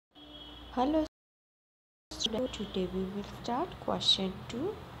Hello students, today we will start question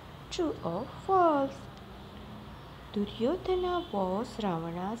 2, true or false. Duryodhana was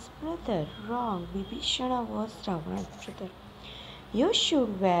Ravana's brother. Wrong. Vibhishana was Ravana's brother. You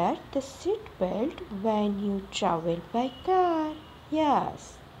should wear the seat belt when you travel by car.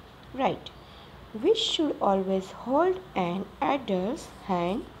 Yes. Right. We should always hold an adult's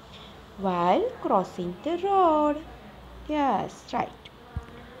hand while crossing the road. Yes, right.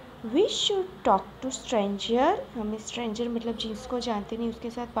 We should talk to stranger. हमें stranger मतलब जिसको जानते नहीं उसके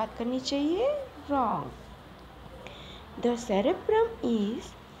साथ बात करनी चाहिए. Wrong. The cerebrum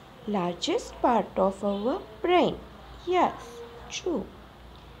is largest part of our brain. Yes, true.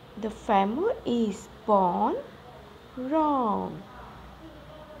 The femur is bone. Wrong.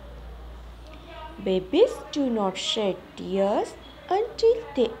 Babies do not shade tears until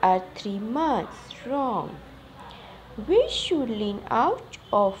they are 3 months. Wrong. We should lean out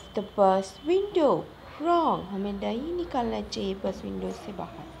of the bus window. Wrong. हमें नहीं निकालना चाहिए बस window से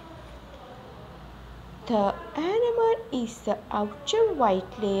बाहर. The animal is the outer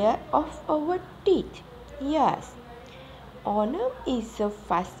white layer of our teeth. Yes. Onam is the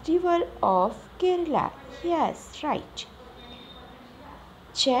festival of Kerala. Yes, right.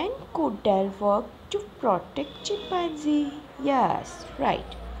 Chen could work to protect chimpanzee. Yes,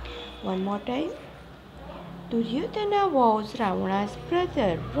 right. One more time. Duryodhana was Ravana's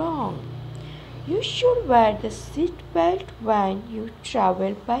brother. Wrong. You should wear the seat belt when you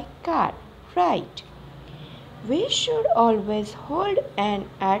travel by car. Right. We should always hold an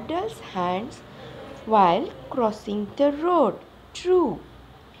adult's hands while crossing the road. True.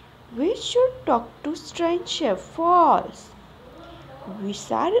 We should talk to strangers. False.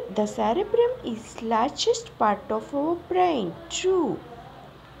 The cerebrum is largest part of our brain. True.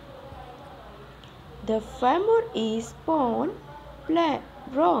 The femur is bone.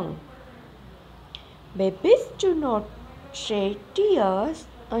 Wrong. Babies do not shed tears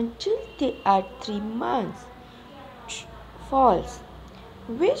until they are 3 months. False.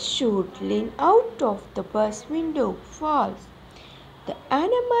 We should lean out of the bus window. False. The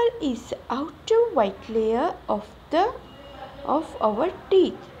animal is the outer white layer of our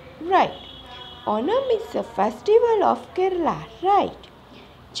teeth. Right. Onam is the festival of Kerala. Right.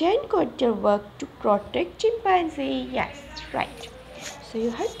 Chen got their work to protect chimpanzee. Yes, right. So you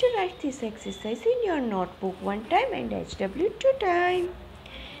have to write this exercise in your notebook 1 time and HW 2 time.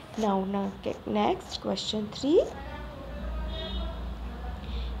 Now next question 3.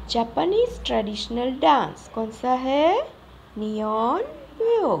 Japanese traditional dance कौन सा है? Neon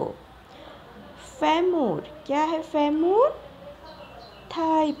Bio. Femur क्या है femur?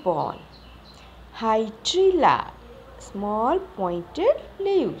 Thigh bone. Hydrilla small pointed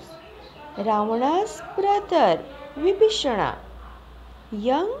leaves. Ravana's brother Vibhishana.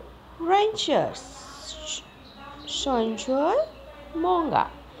 Young ranchers Sanjol Monga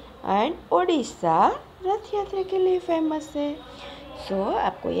and Odisha रथ यात्रा के लिए famous है. सो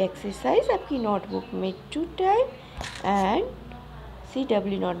आपको ये एक्सरसाइज आपकी नोटबुक में 2 टाइम एंड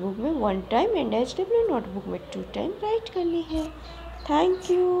CW नोटबुक में 1 टाइम एंड HW नोटबुक में 2 टाइम राइट करनी है.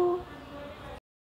 Thank you.